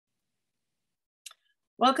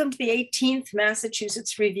Welcome to the 18th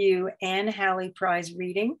Massachusetts Review Anne Halley Prize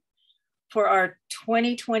reading for our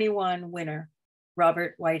 2021 winner,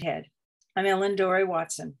 Robert Whitehead. I'm Ellen Doré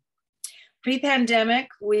Watson. Pre-pandemic,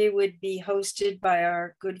 we would be hosted by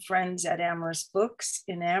our good friends at Amherst Books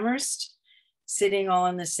in Amherst, sitting all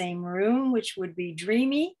in the same room, which would be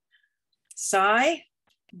dreamy, sigh.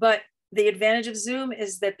 But the advantage of Zoom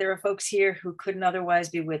is that there are folks here who couldn't otherwise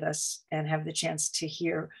be with us and have the chance to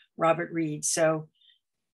hear Robert read. So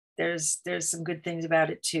there's some good things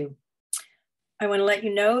about it too. I want to let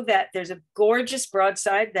you know that there's a gorgeous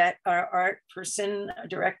broadside that our art person,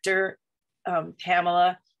 director, Pam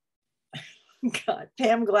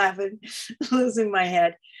Glaffin, losing my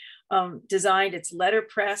head, designed. It's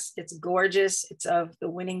letterpress, it's gorgeous, it's of the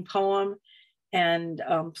winning poem. And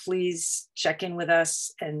please check in with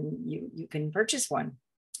us and you can purchase one.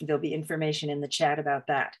 There'll be information in the chat about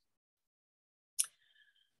that.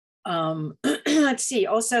 Let's see,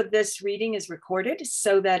 also this reading is recorded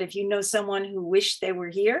so that if you know someone who wished they were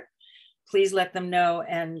here, please let them know,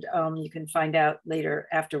 and you can find out later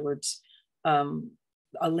afterwards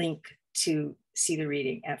a link to see the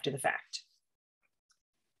reading after the fact.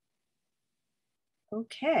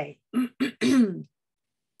 Okay.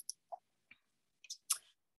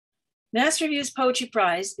 Mass Review's Poetry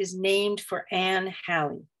Prize is named for Anne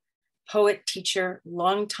Halley, poet, teacher,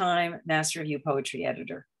 longtime Mass Review poetry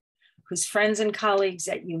editor, whose friends and colleagues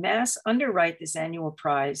at UMass underwrite this annual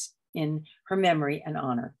prize in her memory and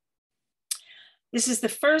honor. This is the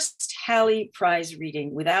first Halley Prize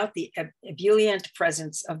reading without the ebullient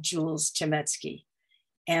presence of Jules Chemetsky,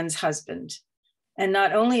 Anne's husband, and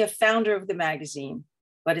not only a founder of the magazine,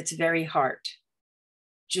 but its very heart.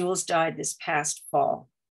 Jules died this past fall.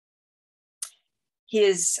 He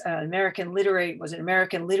is was an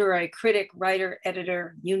American literary critic, writer,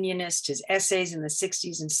 editor, unionist. His essays in the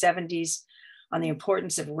 60s and 70s on the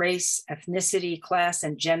importance of race, ethnicity, class,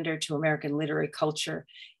 and gender to American literary culture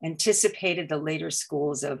anticipated the later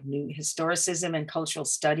schools of new historicism and cultural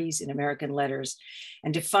studies in American letters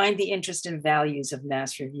and defined the interest and values of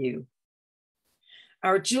Mass Review.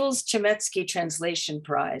 Our Jules Chemetsky Translation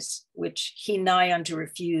Prize, which he nigh unto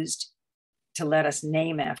refused to let us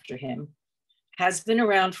name after him, has been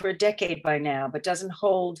around for a decade by now, but doesn't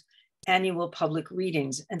hold annual public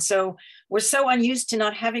readings. And so we're so unused to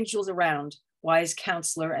not having Jules around, wise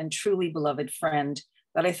counselor and truly beloved friend,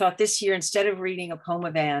 that I thought this year, instead of reading a poem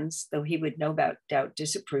of Anne's, though he would no doubt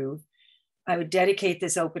disapprove, I would dedicate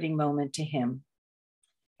this opening moment to him.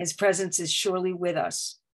 His presence is surely with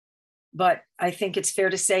us, but I think it's fair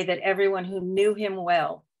to say that everyone who knew him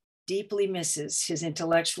well deeply misses his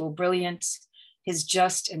intellectual brilliance, his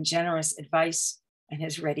just and generous advice, and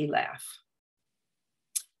his ready laugh.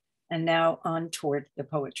 And now on toward the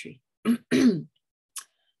poetry. The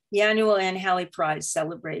annual Anne Halley Prize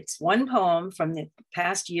celebrates one poem from the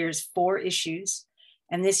past year's 4 issues,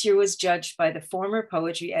 and this year was judged by the former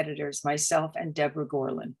poetry editors, myself and Deborah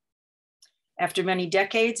Gorlin. After many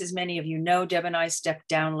decades, as many of you know, Deb and I stepped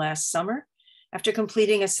down last summer after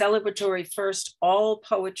completing a celebratory first all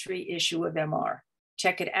poetry issue of MR.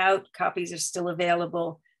 Check it out, copies are still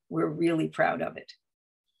available. We're really proud of it.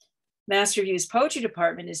 Mass Review's poetry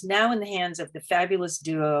department is now in the hands of the fabulous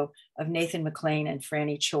duo of Nathan McLean and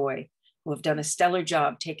Franny Choi, who have done a stellar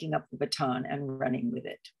job taking up the baton and running with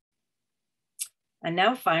it. And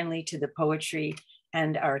now finally to the poetry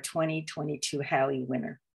and our 2022 Halley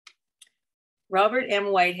winner. Robert M.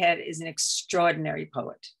 Whitehead is an extraordinary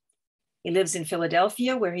poet. He lives in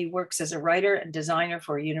Philadelphia, where he works as a writer and designer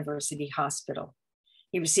for a university hospital.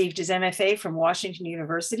 He received his MFA from Washington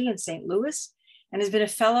University in St. Louis and has been a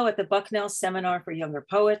fellow at the Bucknell Seminar for Younger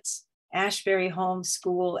Poets, Ashbery Home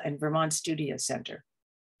School, and Vermont Studio Center.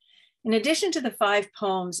 In addition to the 5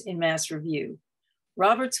 poems in Mass Review,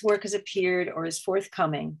 Robert's work has appeared or is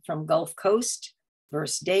forthcoming from Gulf Coast,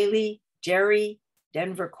 Verse Daily, Jerry,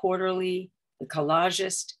 Denver Quarterly, the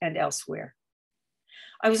Collagist, and elsewhere.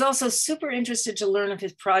 I was also super interested to learn of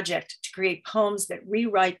his project to create poems that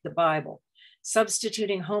rewrite the Bible,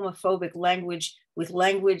 substituting homophobic language with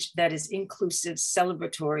language that is inclusive,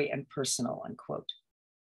 celebratory, and personal, unquote.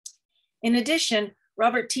 In addition,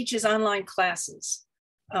 Robert teaches online classes,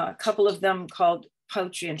 a couple of them called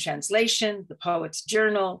Poetry and Translation, The Poet's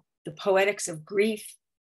Journal, The Poetics of Grief.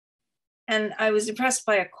 And I was impressed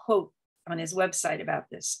by a quote on his website about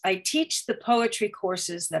this. "I teach the poetry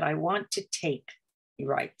courses that I want to take," he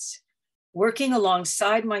writes, "working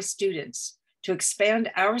alongside my students to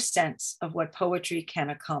expand our sense of what poetry can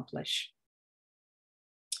accomplish."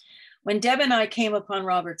 When Deb and I came upon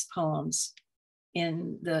Robert's poems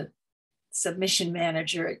in the submission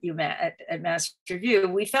manager at at Mass Review,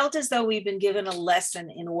 we felt as though we'd been given a lesson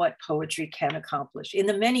in what poetry can accomplish, in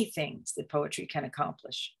the many things that poetry can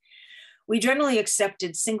accomplish. We generally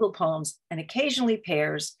accepted single poems and occasionally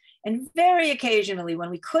pairs, and very occasionally,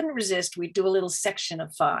 when we couldn't resist, we'd do a little section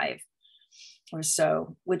of 5 or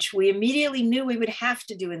so, which we immediately knew we would have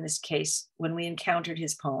to do in this case when we encountered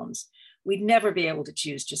his poems. We'd never be able to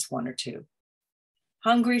choose just 1 or 2.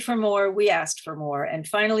 Hungry for more, we asked for more, and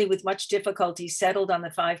finally, with much difficulty, settled on the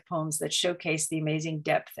 5 poems that showcase the amazing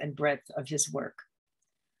depth and breadth of his work.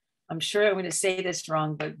 I'm sure I'm going to say this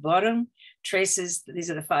wrong, but Gorlin traces, these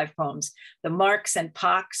are the 5 poems, the marks and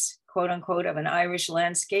pocks, quote unquote, of an Irish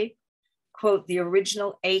landscape, quote, the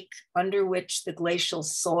original ache under which the glacial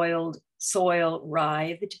soil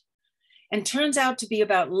writhed, and turns out to be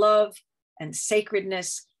about love and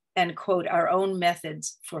sacredness and, quote, our own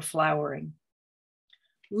methods for flowering.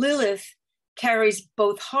 Lilith carries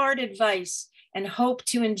both hard advice and hope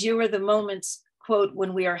to endure the moments, quote,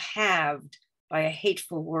 when we are halved by a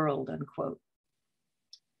hateful world, unquote.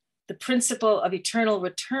 The principle of eternal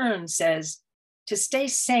return says, to stay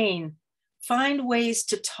sane, find ways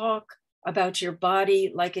to talk about your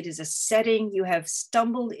body like it is a setting you have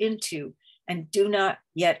stumbled into and do not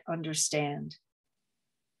yet understand.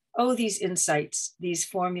 Oh, these insights, these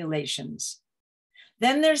formulations.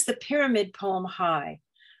 Then there's the pyramid poem, High.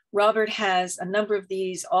 Robert has a number of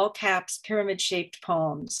these all caps pyramid-shaped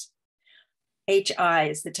poems. H.I.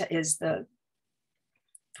 is the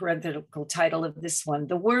parenthetical title of this one.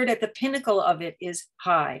 The word at the pinnacle of it is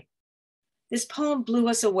high. This poem blew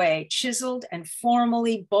us away, chiseled and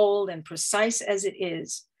formally bold and precise as it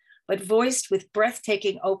is, but voiced with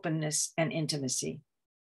breathtaking openness and intimacy.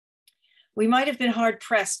 We might have been hard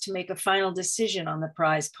pressed to make a final decision on the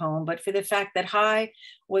prize poem, but for the fact that High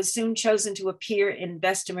was soon chosen to appear in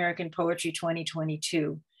Best American Poetry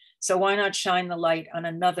 2022. So why not shine the light on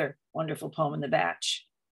another wonderful poem in the batch?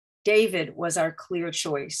 David was our clear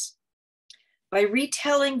choice. By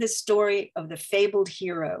retelling the story of the fabled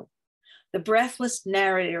hero, the breathless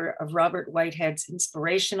narrator of Robert Whitehead's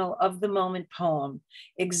inspirational of the moment poem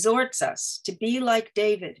exhorts us to be like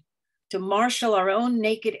David, to marshal our own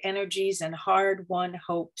naked energies and hard-won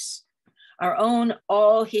hopes, our own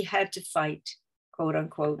all he had to fight, quote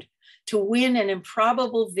unquote, to win an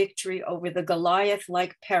improbable victory over the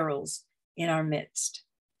Goliath-like perils in our midst.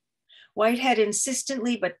 Whitehead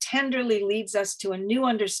insistently but tenderly leads us to a new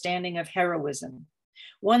understanding of heroism,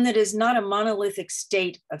 one that is not a monolithic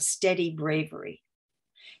state of steady bravery.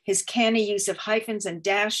 His canny use of hyphens and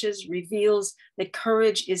dashes reveals that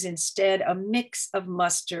courage is instead a mix of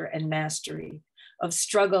muster and mastery, of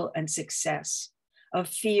struggle and success, of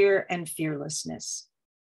fear and fearlessness.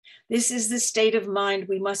 This is the state of mind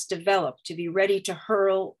we must develop to be ready to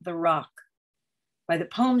hurl the rock. By the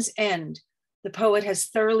poem's end, the poet has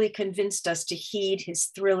thoroughly convinced us to heed his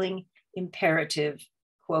thrilling imperative,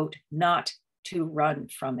 quote, not to run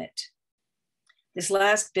from it. This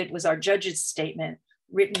last bit was our judge's statement,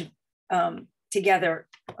 written together,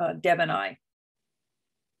 Deb and I.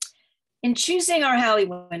 In choosing our Halley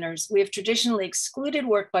winners, we have traditionally excluded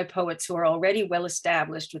work by poets who are already well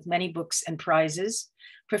established with many books and prizes,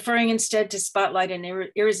 preferring instead to spotlight an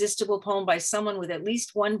irresistible poem by someone with at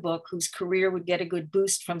least 1 book whose career would get a good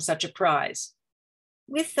boost from such a prize,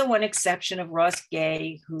 with the one exception of Ross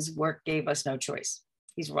Gay, whose work gave us no choice.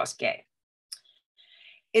 He's Ross Gay.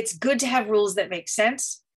 It's good to have rules that make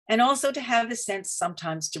sense, and also to have the sense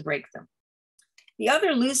sometimes to break them. The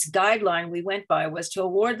other loose guideline we went by was to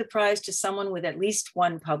award the prize to someone with at least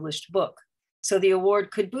 1 published book, so the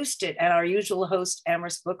award could boost it and our usual host,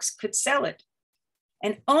 Amherst Books, could sell it.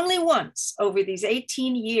 And only once over these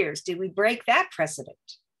 18 years did we break that precedent.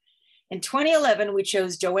 In 2011, we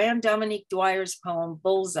chose Joanne Dominique Dwyer's poem,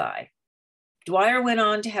 Bullseye. Dwyer went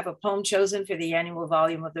on to have a poem chosen for the annual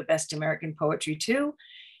volume of the Best American Poetry too.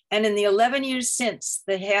 And in the 11 years since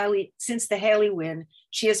the Halley win,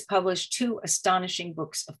 she has published 2 astonishing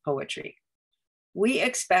books of poetry. We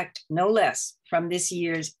expect no less from this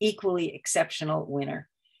year's equally exceptional winner.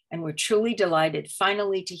 And we're truly delighted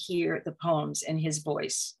finally to hear the poems in his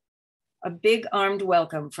voice. A big armed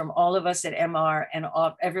welcome from all of us at MR and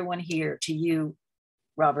everyone here to you,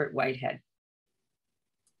 Robert Whitehead.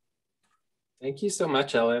 Thank you so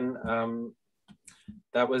much, Ellen.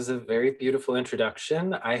 That was a very beautiful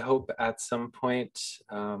introduction. I hope at some point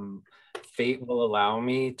fate will allow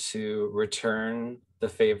me to return the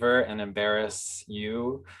favor and embarrass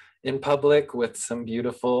you in public with some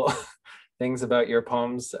beautiful things about your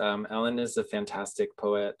poems. Ellen is a fantastic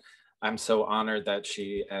poet. I'm so honored that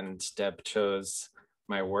she and Deb chose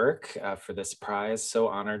my work for this prize. So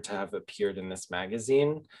honored to have appeared in this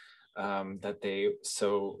magazine. that they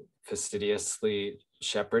so fastidiously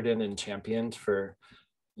shepherded and championed for,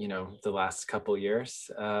 you know, the last couple years.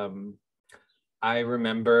 I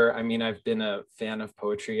remember, I mean, I've been a fan of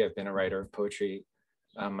poetry. I've been a writer of poetry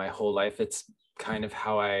my whole life. It's kind of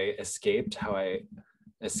how I escaped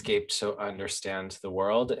to understand the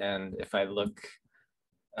world. And if I look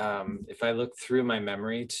through my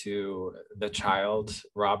memory to the child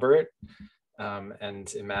Robert,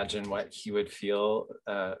 and imagine what he would feel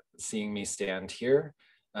seeing me stand here,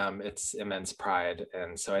 it's immense pride.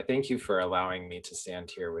 And so I thank you for allowing me to stand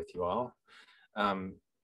here with you all.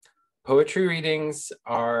 Poetry readings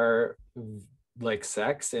are like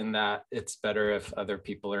sex in that it's better if other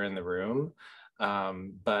people are in the room,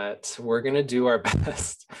 but we're gonna do our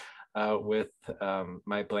best with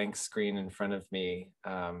my blank screen in front of me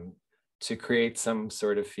to create some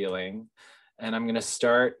sort of feeling. And I'm gonna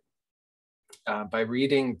start by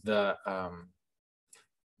reading the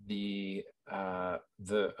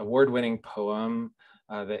award-winning poem,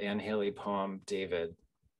 the Anne Halley poem, David.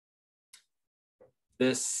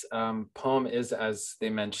 This poem is, as they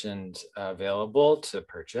mentioned, available to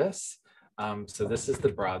purchase. So this is the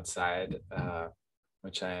broadside,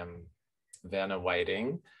 which I am Vanna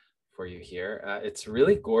Whiting for you here. It's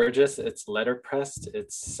really gorgeous. It's letterpressed.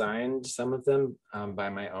 It's signed, some of them by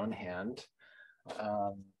my own hand.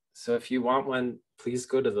 So if you want one, please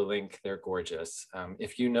go to the link. They're gorgeous.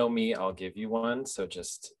 If you know me, I'll give you one. So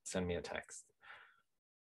just send me a text.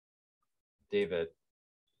 David.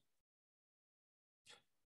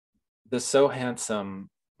 The so handsome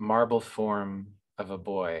marble form of a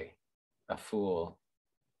boy, a fool,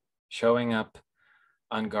 showing up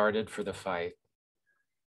unguarded for the fight,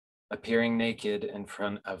 appearing naked in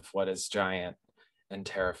front of what is giant and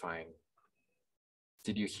terrifying.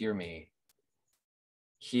 Did you hear me?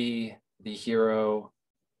 He, the hero,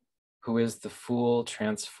 who is the fool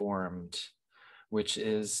transformed, which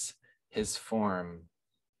is his form,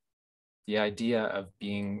 the idea of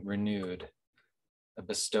being renewed, a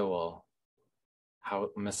bestowal, how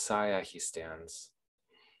Messiah he stands.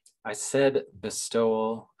 I said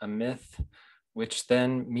bestowal, a myth which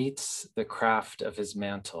then meets the craft of his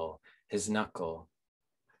mantle, his knuckle,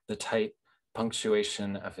 the tight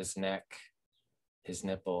punctuation of his neck, his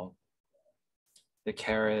nipple, the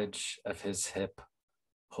carriage of his hip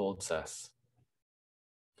holds us.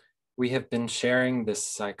 We have been sharing this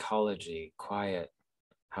psychology, quiet,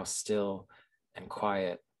 how still and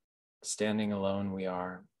quiet, standing alone we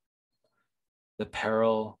are. The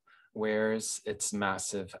peril wears its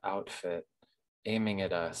massive outfit, aiming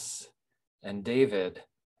at us, and David,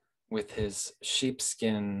 with his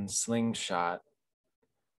sheepskin slingshot,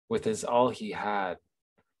 with his all he had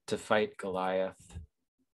to fight Goliath.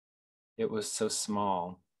 It was so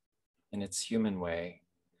small in its human way,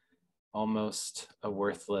 almost a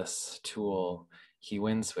worthless tool. He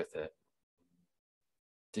wins with it.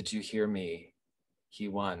 Did you hear me? He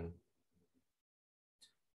won.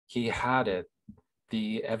 He had it,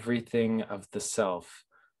 the everything of the self,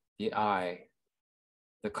 the I,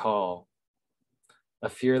 the call, a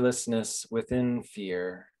fearlessness within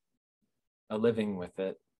fear, a living with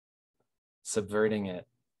it, subverting it,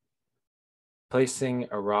 placing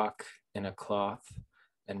a rock in a cloth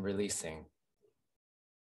and releasing.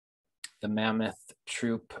 The mammoth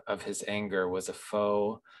troop of his anger was a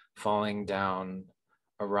foe falling down,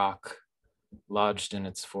 a rock lodged in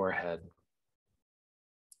its forehead.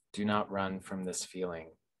 Do not run from this feeling.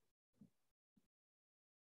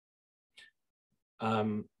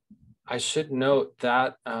 I should note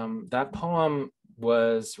that that poem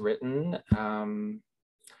was written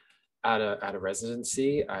at a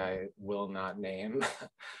residency I will not name,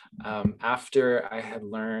 after I had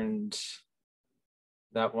learned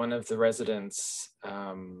that one of the residents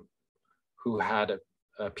who had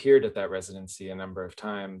appeared at that residency a number of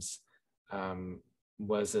times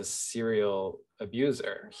was a serial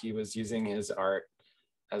abuser. He was using his art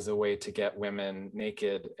as a way to get women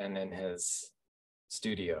naked and in his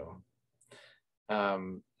studio.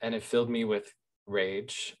 And it filled me with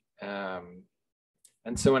rage. And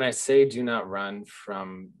so when I say do not run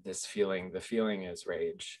from this feeling, the feeling is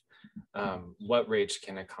rage. What rage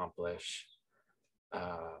can accomplish?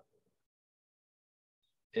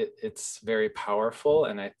 It's very powerful,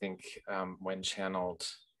 and I think when channeled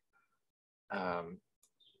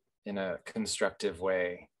in a constructive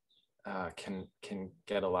way, can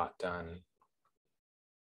get a lot done.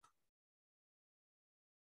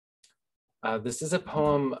 This is a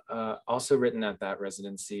poem also written at that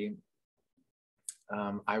residency.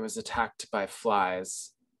 I was attacked by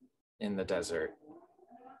flies in the desert.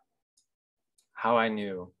 How I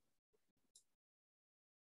knew.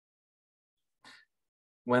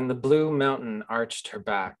 When the blue mountain arched her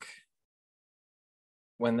back,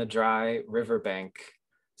 when the dry riverbank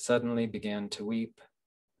suddenly began to weep,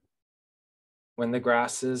 when the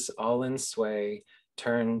grasses all in sway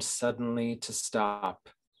turned suddenly to stop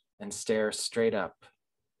and stare straight up,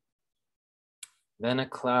 then a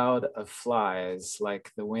cloud of flies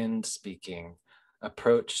like the wind speaking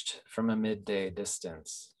approached from a midday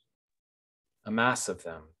distance. A mass of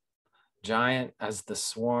them, giant as the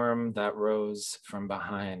swarm that rose from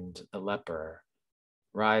behind the leper,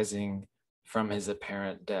 rising from his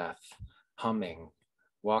apparent death, humming,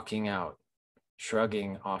 walking out,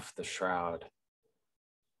 shrugging off the shroud.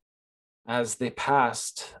 As they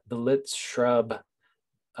passed, the lit shrub,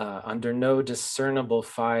 under no discernible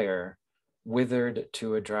fire, withered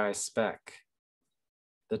to a dry speck.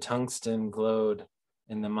 The tungsten glowed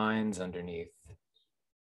in the mines underneath.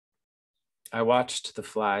 I watched the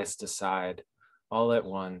flies decide, all at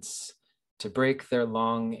once, to break their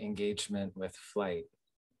long engagement with flight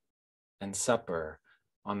and supper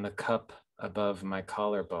on the cup above my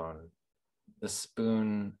collarbone, the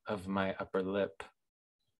spoon of my upper lip.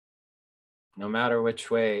 No matter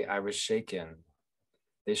which way I was shaken,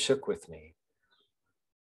 they shook with me.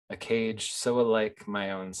 A cage so alike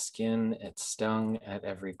my own skin, it stung at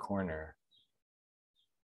every corner.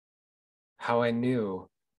 How I knew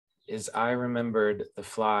is I remembered the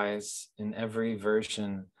flies in every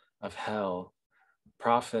version of hell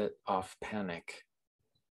profit off panic,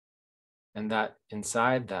 and that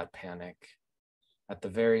inside that panic, at the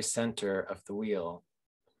very center of the wheel,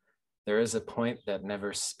 there is a point that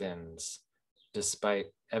never spins, despite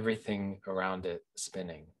everything around it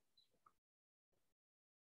spinning.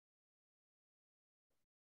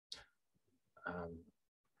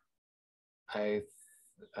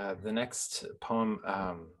 The next poem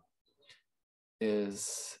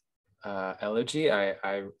is Elegy.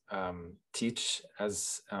 I teach,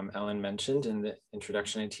 as Ellen mentioned in the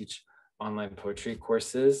introduction, I teach online poetry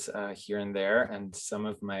courses here and there, and some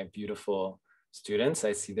of my beautiful students,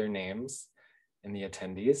 I see their names in the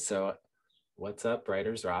attendees. So what's up,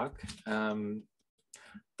 Writers Rock? The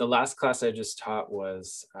last class I just taught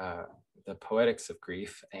was the Poetics of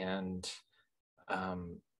Grief, and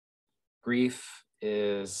grief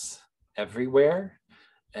is everywhere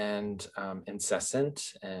and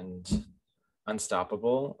incessant and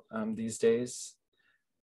unstoppable these days,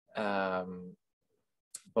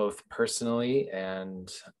 both personally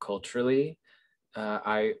and culturally.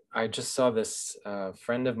 I just saw this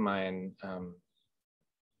friend of mine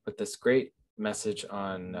put this great message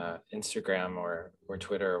on Instagram or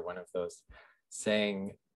Twitter, or one of those,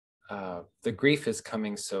 saying the grief is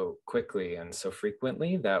coming so quickly and so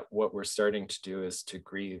frequently that what we're starting to do is to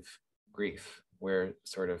grieve grief. We're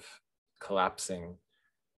sort of collapsing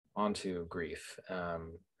onto grief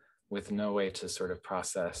with no way to sort of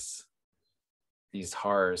process these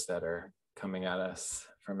horrors that are coming at us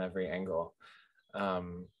from every angle.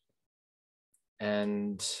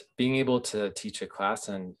 And being able to teach a class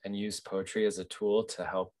and use poetry as a tool to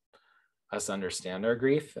help us understand our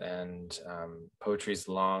grief and poetry's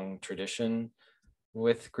long tradition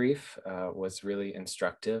with grief was really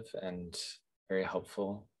instructive and very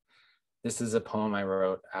helpful. This is a poem I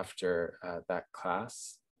wrote after that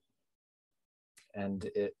class, and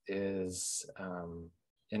it is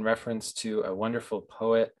in reference to a wonderful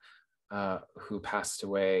poet who passed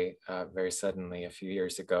away very suddenly a few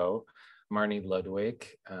years ago, Marnie Ludwig,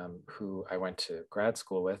 who I went to grad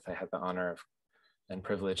school with. I had the honor of and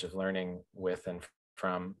privilege of learning with and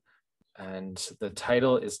from, and the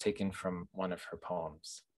title is taken from one of her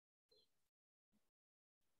poems.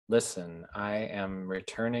 Listen, I am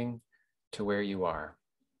returning to where you are.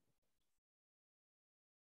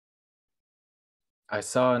 I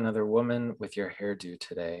saw another woman with your hairdo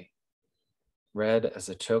today, red as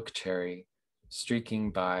a choke cherry,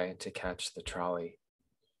 streaking by to catch the trolley.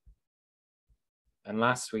 And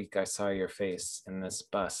last week I saw your face in this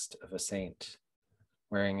bust of a saint,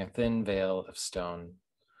 wearing a thin veil of stone,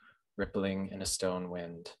 rippling in a stone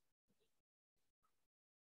wind.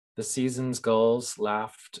 The season's gulls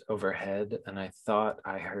laughed overhead, and I thought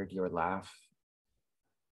I heard your laugh.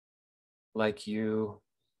 Like you,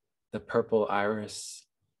 the purple iris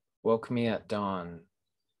woke me at dawn,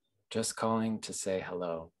 just calling to say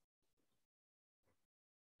hello.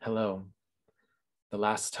 Hello. The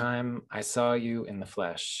last time I saw you in the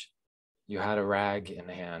flesh, you had a rag in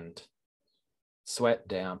hand, sweat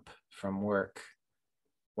damp from work,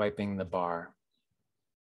 wiping the bar.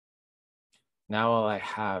 Now all I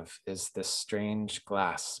have is this strange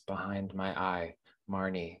glass behind my eye,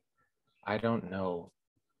 Marnie. I don't know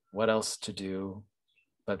what else to do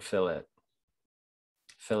but fill it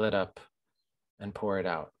up and pour it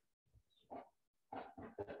out.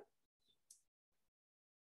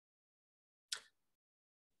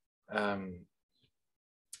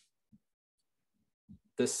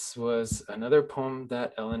 This was another poem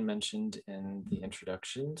that Ellen mentioned in the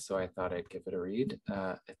introduction, so I thought I'd give it a read.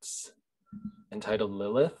 It's entitled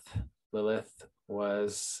Lilith. Lilith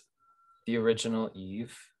was the original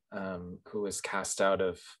Eve, who was cast out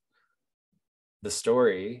of the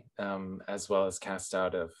story, as well as cast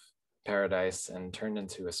out of paradise and turned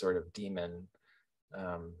into a sort of demon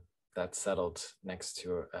that settled next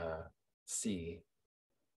to a sea.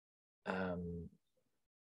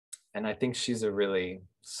 And I think she's a really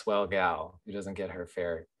swell gal who doesn't get her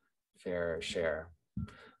fair share.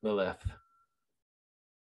 Lilith.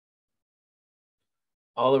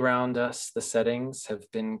 All around us, the settings have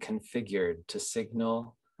been configured to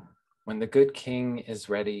signal when the good king is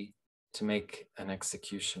ready to make an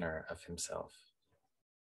executioner of himself.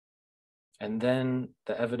 And then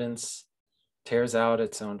the evidence tears out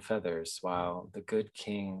its own feathers while the good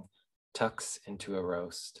king tucks into a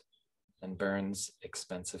roast and burns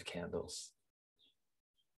expensive candles.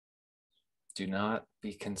 Do not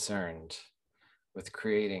be concerned with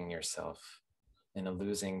creating yourself in a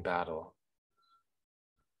losing battle.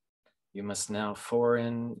 You must now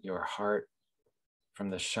foreign your heart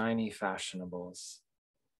from the shiny fashionables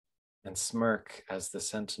and smirk as the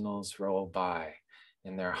sentinels roll by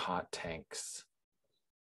in their hot tanks.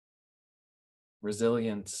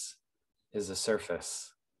 Resilience is a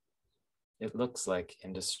surface. It looks like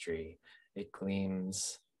industry. It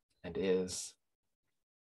gleams and is.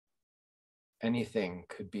 Anything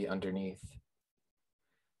could be underneath.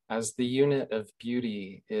 As the unit of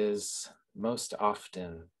beauty is most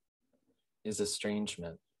often is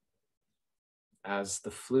estrangement. As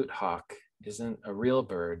the flute hawk isn't a real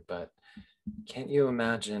bird, but can't you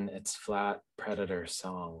imagine its flat predator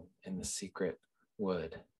song in the secret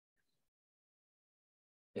wood?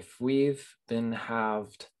 If we've been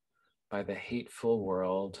halved by the hateful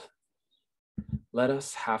world, let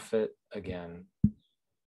us half it again.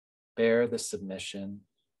 Bear the submission,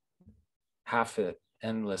 half it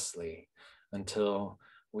endlessly until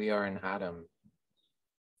we are an atom.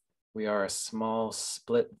 We are a small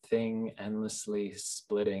split thing endlessly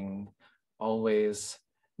splitting, always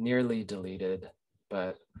nearly deleted,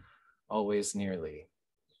 but always nearly,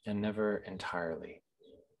 and never entirely.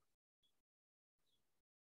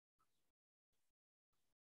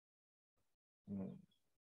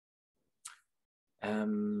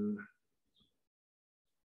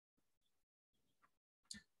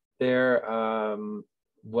 There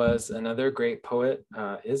was another great poet,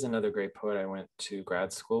 is another great poet I went to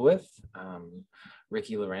grad school with,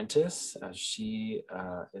 Ricky Laurentis. She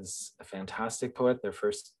is a fantastic poet. Their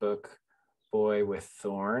first book, Boy with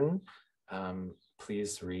Thorn,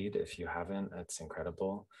 please read if you haven't, it's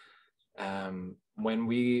incredible. When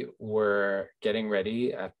we were getting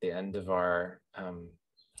ready at the end of our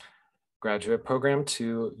graduate program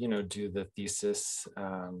to, do the thesis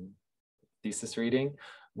reading,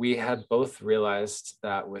 we had both realized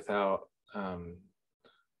that without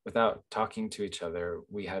talking to each other,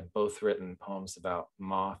 we had both written poems about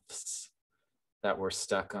moths that were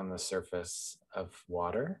stuck on the surface of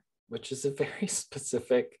water, which is a very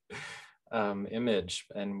specific image.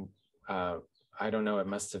 And I don't know, it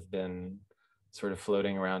must have been sort of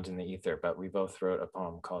floating around in the ether, but we both wrote a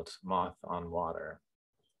poem called Moth on Water.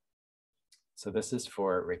 So this is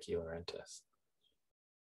for Ricky Laurentis.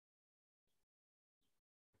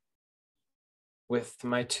 With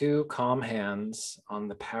my two calm hands on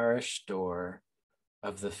the parish door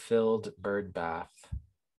of the filled bird bath,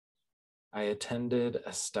 I attended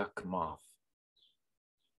a stuck moth.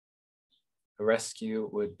 A rescue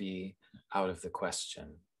would be out of the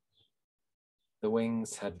question. The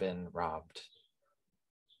wings had been robbed.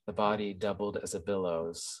 The body doubled as a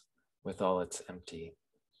billows with all its empty.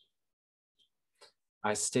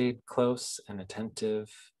 I stayed close and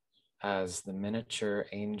attentive as the miniature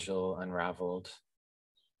angel unraveled,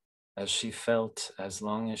 as she felt as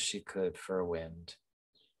long as she could for a wind.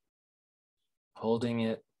 Holding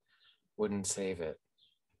it wouldn't save it.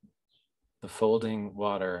 The folding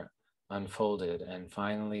water unfolded and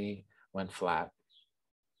finally went flat.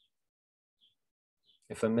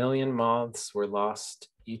 If 1,000,000 moths were lost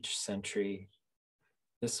each century,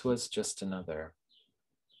 this was just another.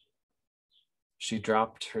 She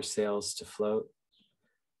dropped her sails to float,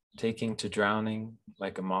 taking to drowning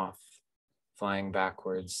like a moth flying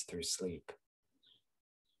backwards through sleep.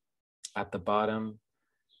 At the bottom,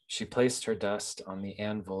 she placed her dust on the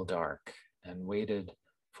anvil dark and waited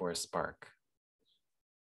for a spark.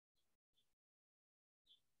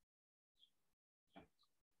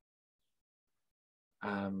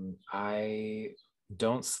 I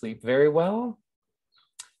don't sleep very well,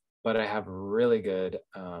 but I have really good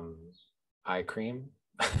eye cream.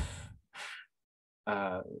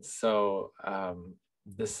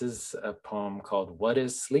 This is a poem called What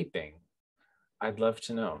is Sleeping? I'd love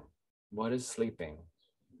to know. What is sleeping?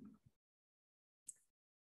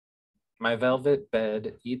 My velvet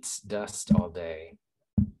bed eats dust all day,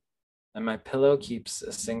 and my pillow keeps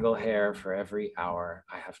a single hair for every hour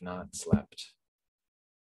I have not slept.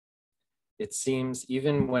 It seems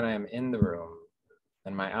even when I am in the room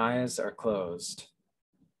and my eyes are closed,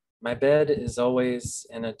 my bed is always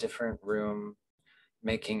in a different room,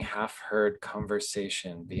 making half-heard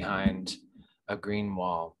conversation behind a green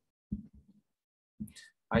wall.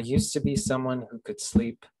 I used to be someone who could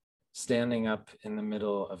sleep standing up in the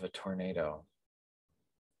middle of a tornado.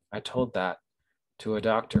 I told that to a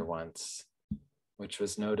doctor once, which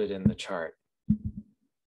was noted in the chart.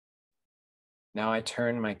 Now I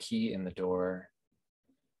turn my key in the door,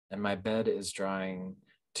 and my bed is drawing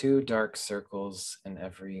 2 dark circles in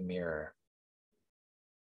every mirror.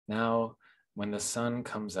 Now, when the sun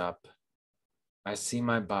comes up, I see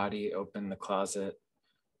my body open the closet,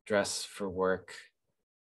 dress for work,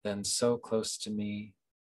 then so close to me,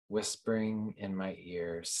 whispering in my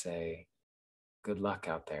ear, say, "Good luck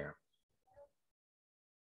out there."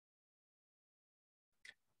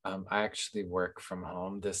 I actually work from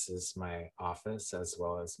home. This is my office as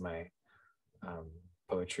well as my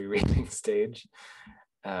poetry reading stage.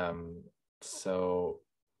 So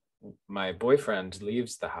my boyfriend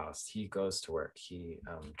leaves the house. He goes to work. He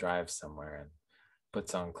drives somewhere and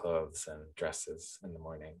puts on clothes and dresses in the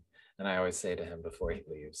morning. And I always say to him before he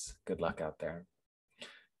leaves, "Good luck out there."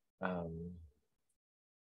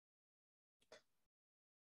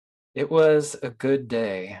 It was a good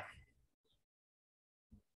day.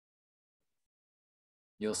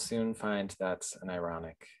 You'll soon find that's an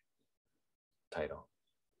ironic title.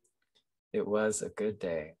 It was a good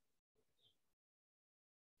day.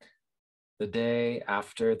 The day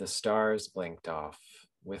after the stars blinked off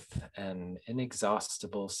with an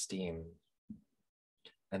inexhaustible steam,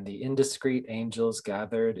 and the indiscreet angels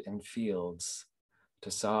gathered in fields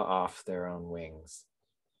to saw off their own wings.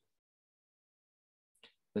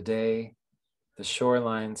 The day the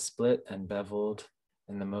shoreline split and beveled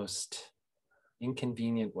in the most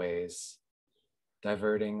inconvenient ways,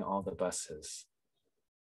 diverting all the buses.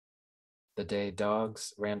 The day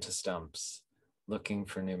dogs ran to stumps, looking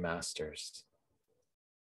for new masters.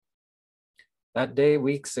 That day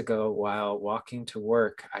weeks ago, while walking to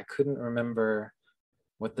work, I couldn't remember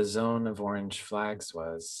what the zone of orange flags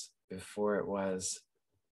was before it was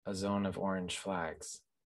a zone of orange flags.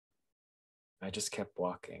 I just kept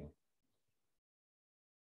walking.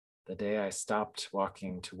 The day I stopped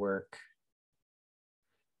walking to work,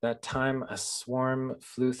 that time a swarm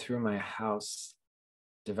flew through my house,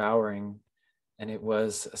 devouring, and it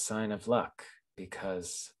was a sign of luck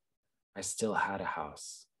because I still had a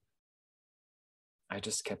house. I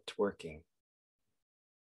just kept working.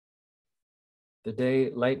 The day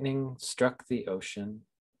lightning struck the ocean,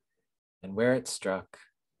 and where it struck,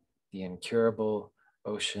 the incurable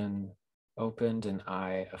ocean opened an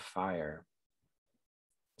eye of fire,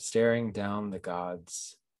 staring down the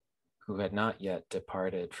gods who had not yet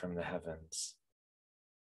departed from the heavens.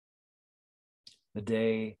 The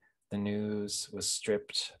day the news was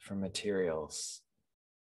stripped from materials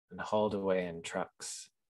and hauled away in trucks.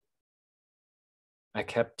 I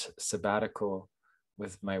kept sabbatical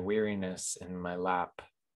with my weariness in my lap,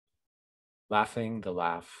 laughing the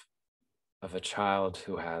laugh of a child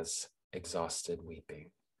who has exhausted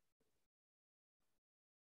weeping.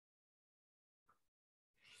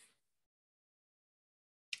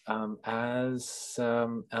 As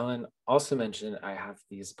Ellen also mentioned, I have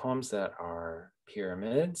these poems that are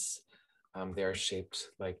pyramids. They're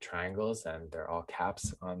shaped like triangles and they're all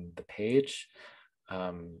caps on the page.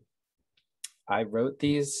 I wrote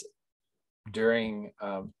these during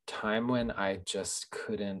a time when I just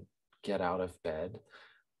couldn't get out of bed,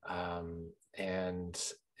 and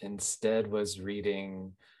instead was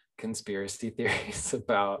reading conspiracy theories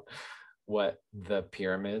about what the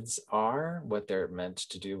pyramids are, what they're meant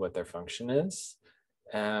to do, what their function is.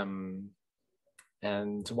 And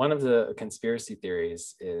one of the conspiracy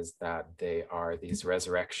theories is that they are these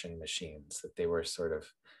resurrection machines, that they were sort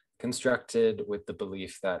of constructed with the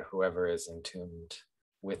belief that whoever is entombed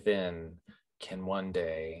within can one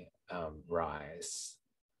day rise.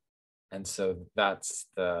 And so that's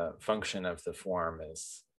the function of the form,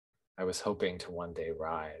 is I was hoping to one day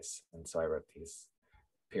rise. And so I wrote these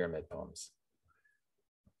pyramid poems.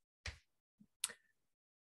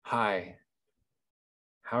 Hi,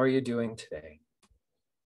 how are you doing today?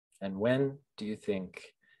 And when do you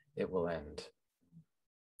think it will end?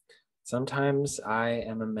 Sometimes I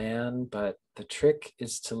am a man, but the trick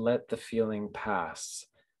is to let the feeling pass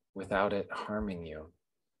without it harming you.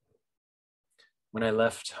 When I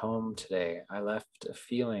left home today, I left a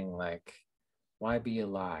feeling like, why be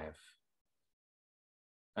alive?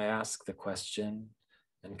 I ask the question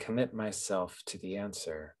and commit myself to the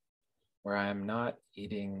answer, where I am not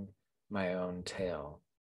eating my own tail.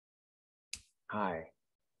 Hi,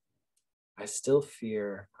 I still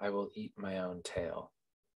fear I will eat my own tail.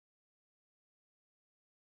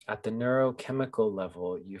 At the neurochemical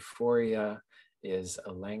level, euphoria is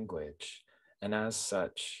a language, and as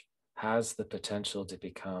such, has the potential to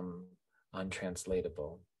become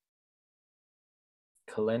untranslatable.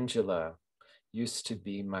 Calendula used to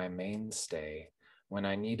be my mainstay when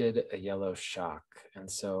I needed a yellow shock, and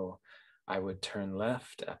so I would turn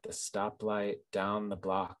left at the stoplight down the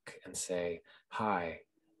block and say hi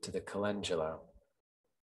to the calendula,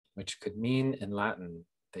 which could mean in Latin,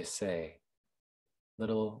 they say,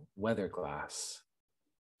 little weather glass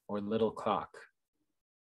or little clock.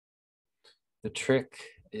 The trick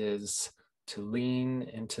is to lean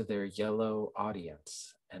into their yellow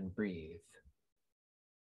audience and breathe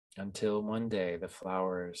until one day the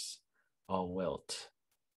flowers all wilt.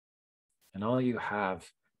 And all you have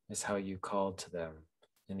is how you called to them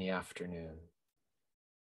in the afternoon.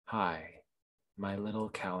 Hi, my little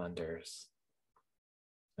calendars.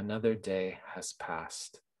 Another day has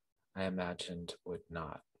passed. I imagined would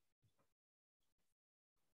not.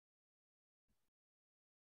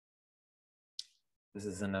 This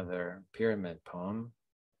is another pyramid poem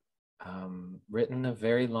written a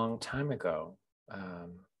very long time ago.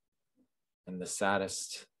 And the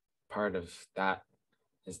saddest part of that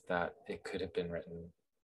is that it could have been written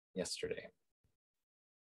yesterday.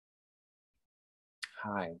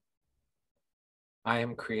 Hi, I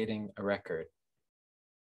am creating a record.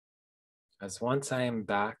 As once I am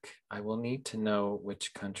back, I will need to know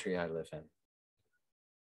which country I live in.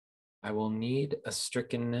 I will need a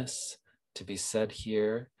strickenness to be said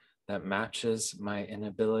here that matches my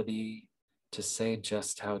inability to say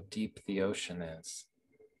just how deep the ocean is,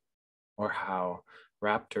 or how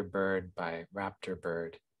raptor bird by raptor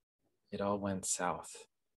bird, it all went south.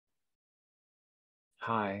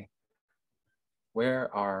 Hi, where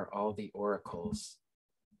are all the oracles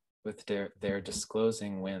with their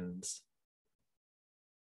disclosing winds?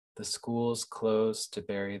 The schools close to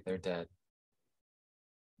bury their dead.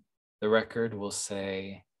 The record will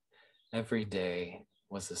say, every day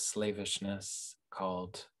was a slavishness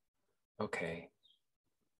called okay.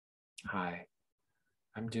 Hi,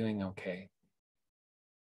 I'm doing okay.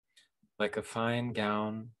 Like a fine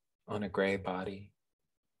gown on a gray body,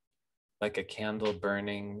 like a candle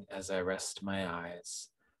burning as I rest my eyes,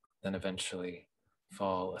 then eventually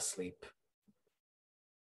fall asleep.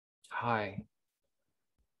 Hi,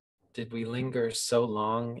 did we linger so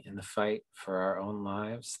long in the fight for our own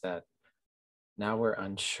lives that now we're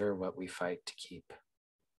unsure what we fight to keep?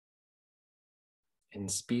 In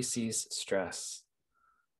species stress,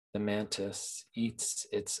 the mantis eats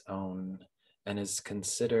its own and is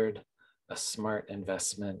considered a smart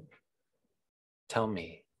investment. Tell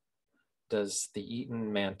me, does the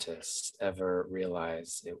eaten mantis ever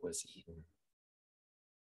realize it was eaten?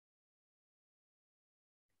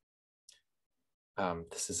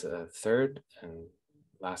 This is a third and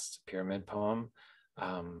last pyramid poem.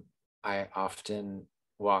 I often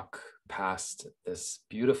walk past this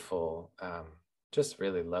beautiful, just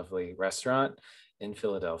really lovely restaurant in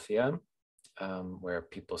Philadelphia, where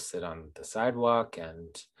people sit on the sidewalk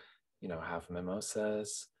and, have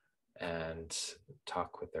mimosas and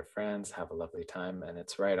talk with their friends, have a lovely time. And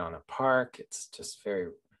it's right on a park. It's just very,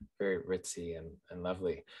 very ritzy and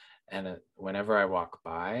lovely. And whenever I walk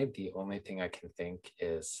by, the only thing I can think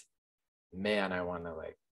is, man, I want to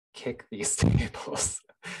kick these tables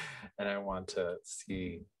and I want to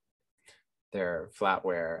see their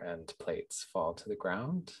flatware and plates fall to the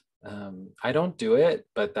ground. I don't do it,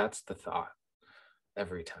 but that's the thought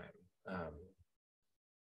every time.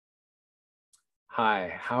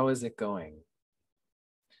 Hi, how is it going?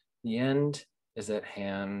 The end is at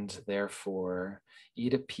hand, therefore,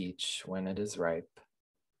 eat a peach when it is ripe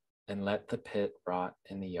and let the pit rot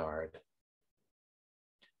in the yard.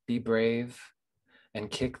 Be brave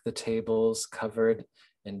and kick the tables covered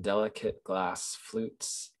in delicate glass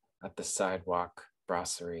flutes at the sidewalk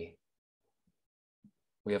brasserie.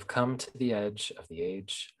 We have come to the edge of the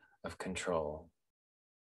age of control.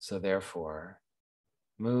 So therefore,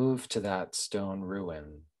 move to that stone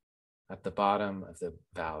ruin at the bottom of the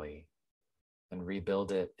valley and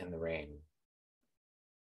rebuild it in the rain.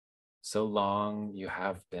 So long you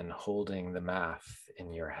have been holding the math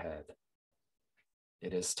in your head.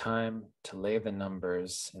 It is time to lay the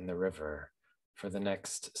numbers in the river for the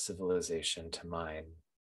next civilization to mine.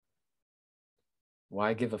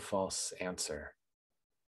 Why give a false answer?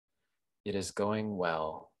 It is going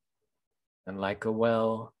well, and like a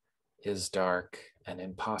well is dark and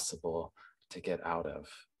impossible to get out of.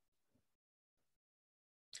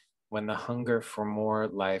 When the hunger for more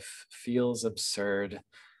life feels absurd,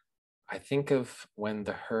 I think of when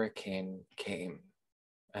the hurricane came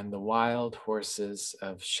and the wild horses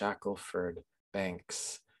of Shackleford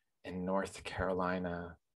Banks in North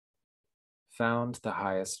Carolina found the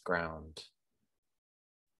highest ground,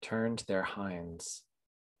 turned their hinds,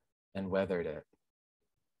 and weathered it.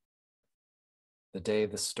 The day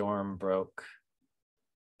the storm broke,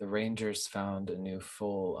 the rangers found a new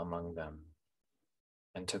foal among them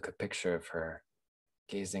and took a picture of her,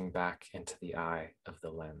 gazing back into the eye of the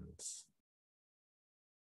lens.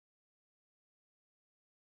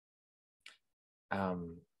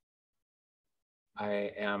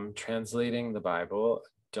 I am translating the Bible.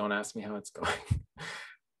 Don't ask me how it's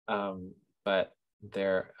going. But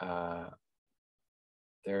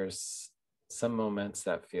there's some moments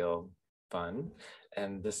that feel fun.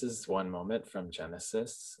 And this is one moment from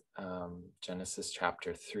Genesis, Genesis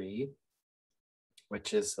chapter 3,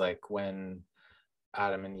 which is like when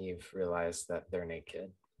Adam and Eve realize that they're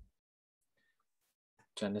naked.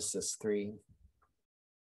 Genesis 3.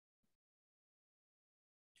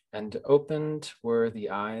 And opened were the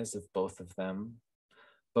eyes of both of them.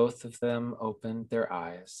 Both of them opened their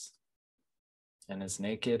eyes, and as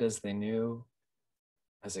naked as they knew,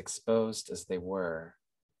 as exposed as they were,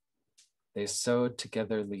 they sewed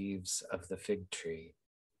together leaves of the fig tree,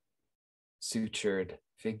 sutured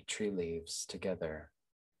fig tree leaves together,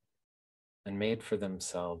 and made for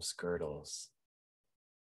themselves girdles.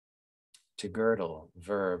 To girdle,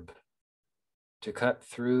 verb, to cut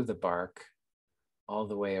through the bark all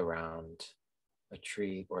the way around a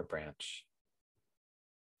tree or branch.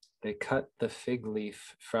 They cut the fig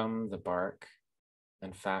leaf from the bark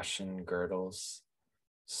and fashioned girdles,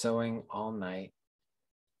 sewing all night,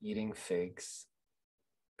 eating figs.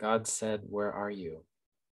 God said, "Where are you?"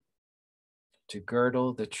 To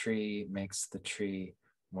girdle the tree makes the tree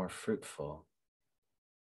more fruitful.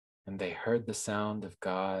 And they heard the sound of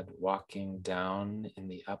God walking down in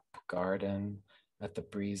the up garden at the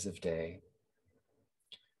breeze of day.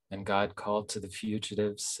 And God called to the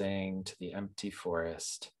fugitives, saying to the empty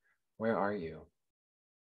forest, "Where are you?"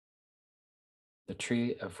 The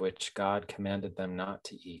tree of which God commanded them not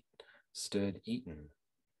to eat stood eaten.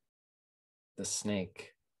 The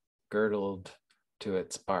snake girdled to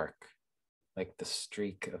its bark like the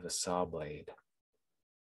streak of a saw blade.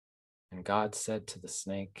 And God said to the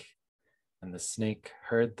snake, and the snake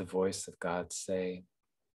heard the voice of God say,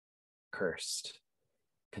 "Cursed,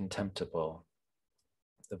 contemptible."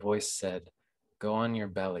 The voice said, "Go on your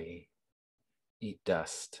belly, eat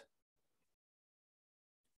dust."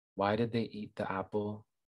 Why did they eat the apple?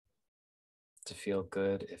 To feel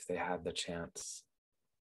good if they had the chance.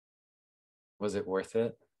 Was it worth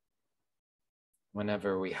it?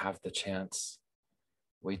 Whenever we have the chance,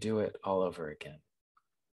 we do it all over again.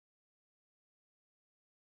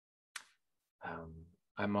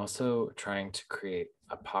 I'm also trying to create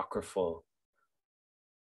apocryphal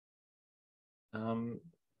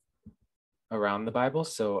around the Bible.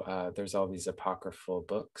 So there's all these apocryphal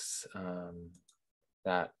books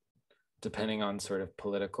that, depending on sort of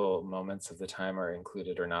political moments of the time, are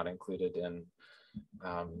included or not included in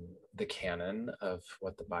the canon of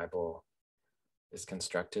what the Bible is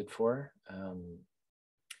constructed for.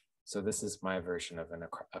 So this is my version of an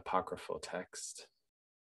apocryphal text.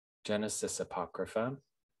 Genesis Apocrypha,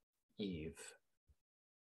 Eve.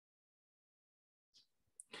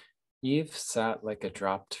 Eve sat like a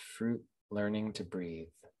dropped fruit learning to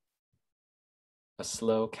breathe. A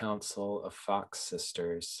slow council of fox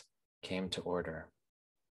sisters came to order.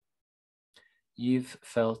 Eve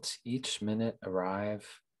felt each minute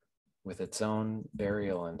arrive with its own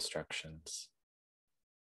burial instructions.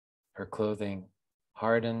 Her clothing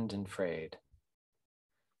hardened and frayed.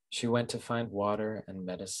 She went to find water and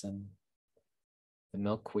medicine. The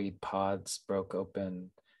milkweed pods broke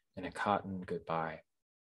open in a cotton goodbye.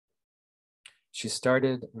 She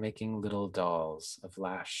started making little dolls of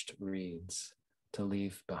lashed reeds to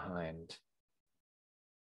leave behind.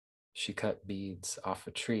 She cut beads off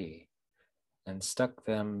a tree and stuck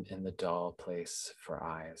them in the doll place for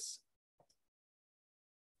eyes.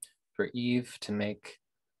 For Eve to make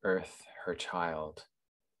Earth her child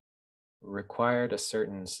required a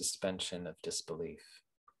certain suspension of disbelief.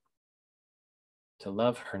 to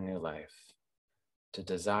love her new life, to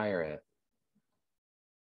desire it,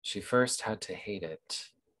 she first had to hate it,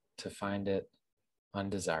 to find it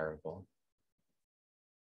undesirable.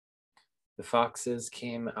 The foxes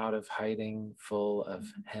came out of hiding full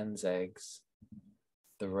of hen's eggs,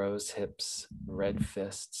 the rose hips, red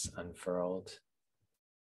fists unfurled.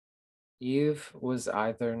 Eve was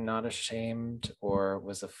either not ashamed or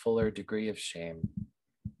was a fuller degree of shame,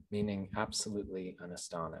 meaning absolutely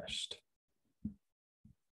unastonished.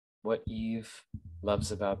 What Eve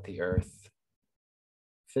loves about the earth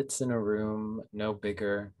fits in a room no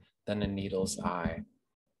bigger than a needle's eye.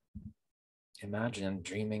 Imagine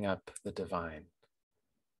dreaming up the divine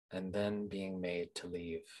and then being made to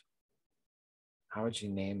leave. How would you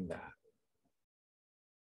name that?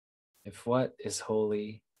 If what is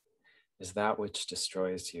holy is that which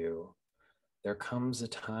destroys you, there comes a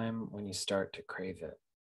time when you start to crave it.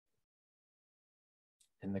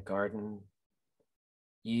 In the garden,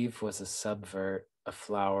 Eve was a subvert, a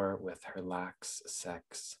flower with her lax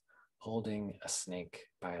sex, holding a snake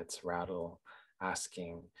by its rattle,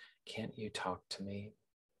 asking, "Can't you talk to me?"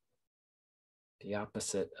 The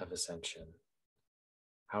opposite of ascension.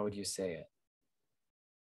 How would you say it?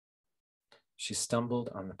 She stumbled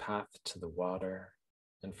on the path to the water,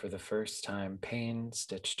 and for the first time, pain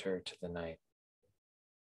stitched her to the night.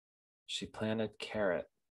 She planted carrot,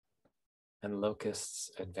 and locusts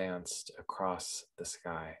advanced across the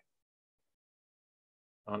sky.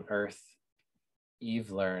 On earth, Eve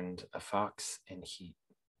learned a fox in heat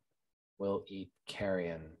will eat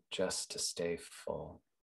carrion just to stay full.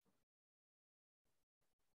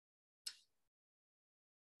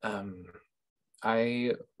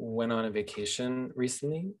 I went on a vacation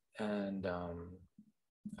recently, and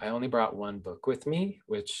I only brought one book with me,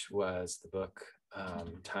 which was the book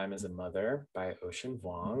Time as a Mother by Ocean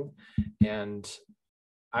Vuong. And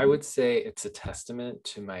I would say it's a testament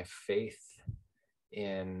to my faith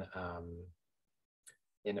in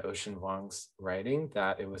Ocean Vuong's writing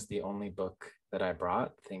that it was the only book that I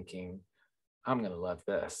brought, thinking, I'm going to love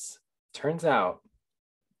this. Turns out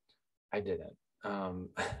I didn't.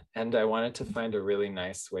 And I wanted to find a really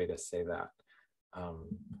nice way to say that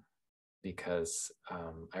because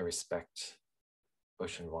I respect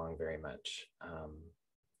Ocean Vuong very much.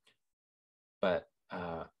 But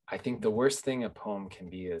I think the worst thing a poem can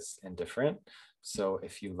be is indifferent. So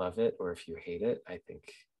if you love it or if you hate it, I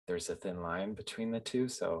think there's a thin line between the two.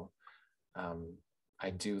 So I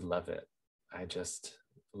do love it. I just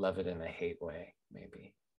love it in a hate way,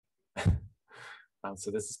 maybe.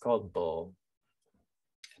 So this is called Bull,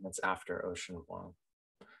 and it's after Ocean Vuong.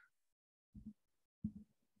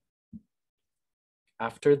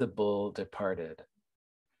 After the bull departed,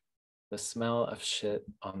 the smell of shit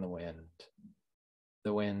on the wind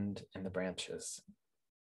in the branches.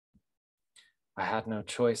 I had no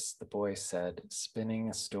choice, the boy said, spinning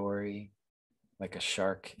a story like a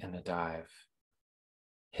shark in a dive,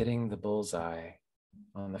 hitting the bullseye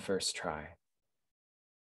on the first try.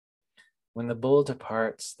 When the bull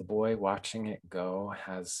departs, the boy watching it go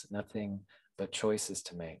has nothing but choices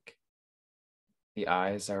to make. The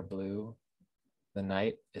eyes are blue, the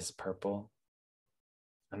night is purple,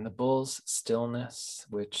 and the bull's stillness,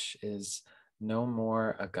 which is no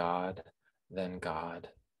more a god than God,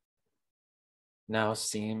 now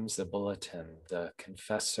seems a bulletin the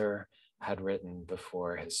confessor had written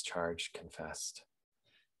before his charge confessed.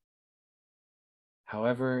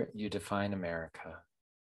 However you define America,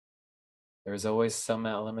 there is always some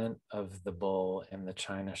element of the bull in the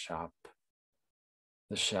china shop,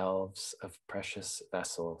 the shelves of precious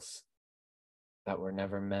vessels that were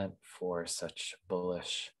never meant for such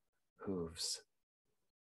bullish hooves.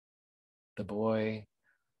 The boy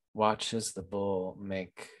watches the bull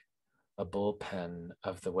make a bullpen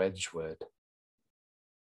of the Wedgwood.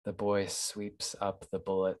 The boy sweeps up the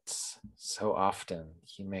bullets so often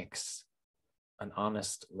he makes an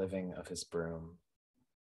honest living of his broom.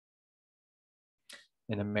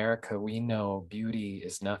 In America, we know beauty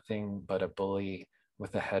is nothing but a bully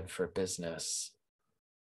with a head for business.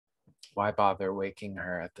 Why bother waking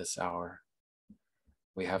her at this hour?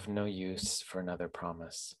 We have no use for another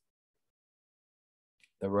promise.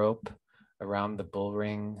 The rope around the bull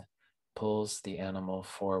ring pulls the animal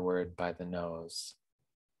forward by the nose.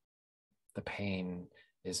 The pain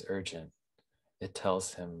is urgent. It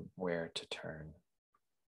tells him where to turn.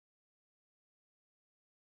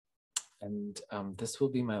 And this will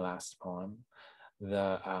be my last poem.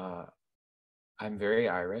 I'm very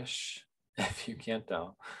Irish, if you can't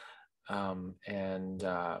tell. And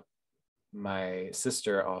my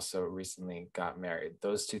sister also recently got married.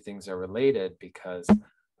 Those two things are related because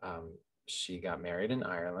she got married in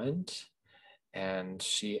Ireland, and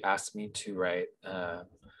she asked me to write a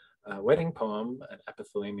wedding poem, an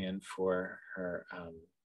epithalamion for her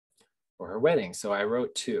wedding. So I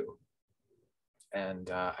wrote two, and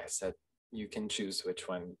I said, you can choose which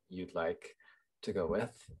one you'd like to go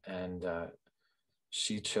with. And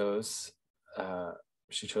she chose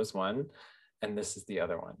one, and this is the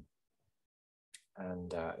other one.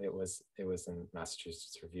 And it was in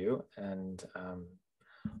Massachusetts Review. And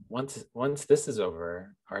once this is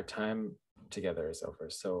over, our time together is over.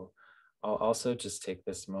 So I'll also just take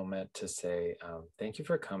this moment to say thank you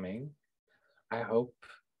for coming. I hope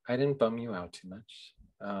I didn't bum you out too much.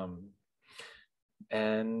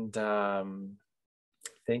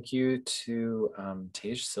 Thank you to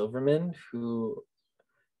Tage Silverman, who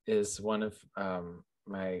is one of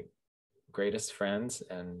my greatest friends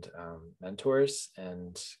and mentors,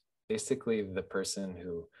 and basically the person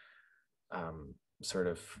who sort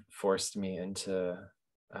of forced me into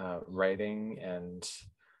writing and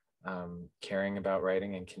caring about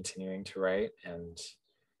writing and continuing to write. And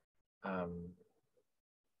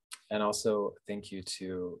also thank you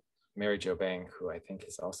to Mary Jo Bang, who I think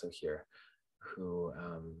is also here, who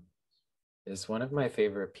is one of my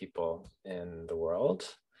favorite people in the world,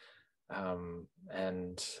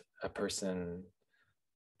 and a person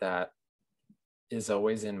that is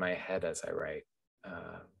always in my head as I write,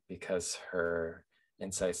 because her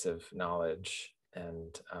incisive knowledge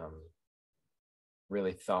and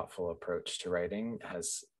really thoughtful approach to writing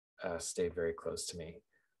has stayed very close to me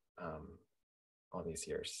all these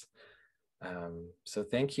years. So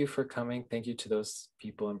thank you for coming. Thank you to those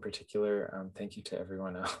people in particular. Thank you to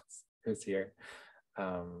everyone else who's here.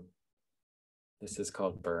 This is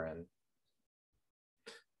called Burren.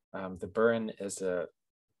 The Burren is a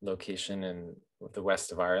location in the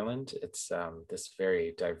west of Ireland. It's this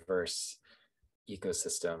very diverse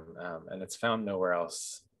ecosystem, and it's found nowhere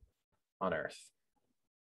else on Earth.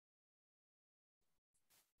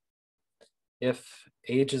 If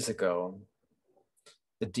ages ago,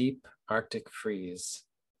 the deep Arctic freeze,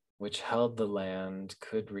 which held the land,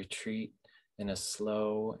 could retreat in a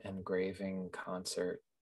slow engraving concert,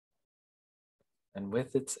 and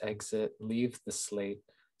with its exit leave the slate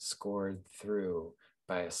scored through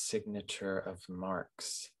by a signature of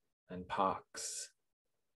marks and pocks.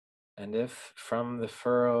 And if from the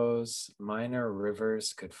furrows minor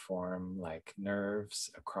rivers could form like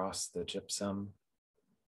nerves across the gypsum,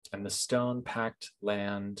 and the stone-packed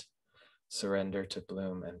land surrender to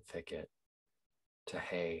bloom and thicket, to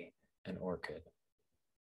hay and orchid.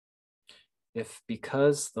 If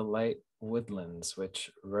because the light woodlands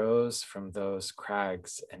which rose from those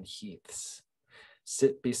crags and heaths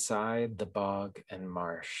sit beside the bog and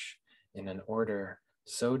marsh in an order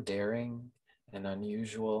so daring and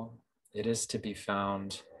unusual, it is to be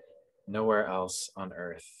found nowhere else on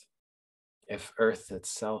earth. If earth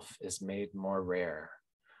itself is made more rare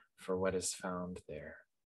for what is found there,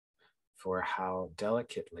 for how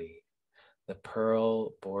delicately the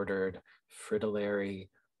pearl-bordered fritillary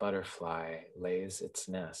butterfly lays its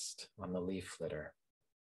nest on the leaf litter,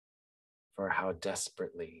 for how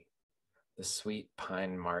desperately the sweet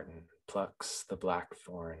pine marten plucks the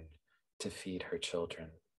blackthorn to feed her children.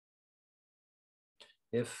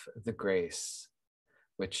 If the grace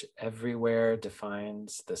which everywhere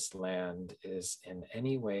defines this land is in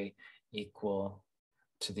any way equal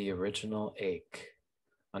to the original ache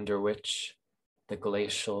under which the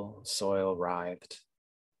glacial soil writhed,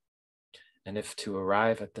 and if to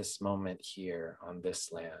arrive at this moment here on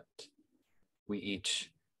this land, we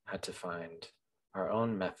each had to find our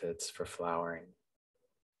own methods for flowering,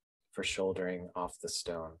 for shouldering off the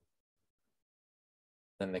stone,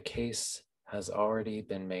 then the case has already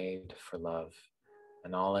been made for love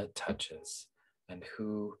and all it touches, and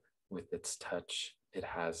who with its touch it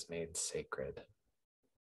has made sacred.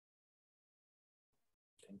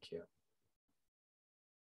 Thank you.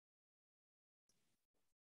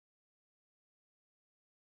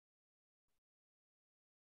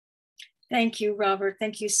 Thank you, Robert.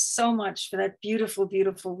 Thank you so much for that beautiful,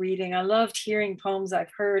 beautiful reading. I loved hearing poems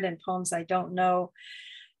I've heard and poems I don't know.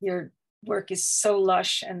 Your work is so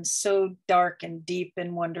lush and so dark and deep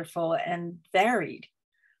and wonderful and varied.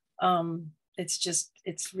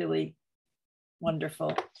 It's really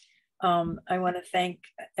wonderful. I want to thank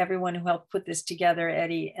everyone who helped put this together,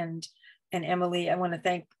 Eddie and Emily. I want to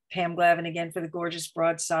thank Pam Glavin again for the gorgeous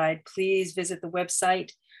broadside. Please visit the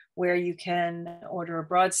website where you can order a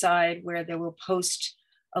broadside, where they will post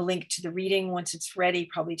a link to the reading once it's ready,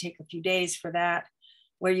 probably take a few days for that,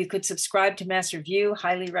 where you could subscribe to Mass Review,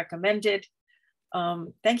 highly recommended.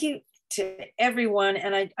 Thank you to everyone.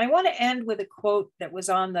 And I want to end with a quote that was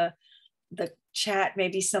on the the chat,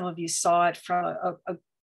 maybe some of you saw it, from a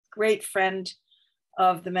great friend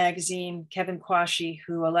of the magazine, Kevin Quashie,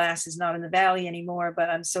 who alas is not in the Valley anymore, but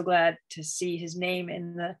I'm so glad to see his name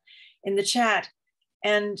in the chat.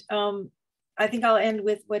 And I think I'll end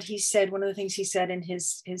with what he said. One of the things he said in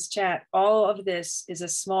his chat: all of this is a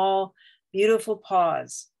small, beautiful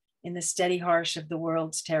pause in the steady harsh of the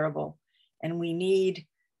world's terrible. And we need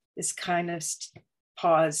this kind of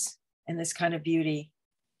pause and this kind of beauty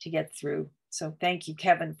to get through. So thank you,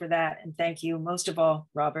 Kevin, for that. And thank you most of all,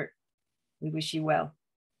 Robert. We wish you well.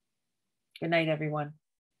 Good night, everyone.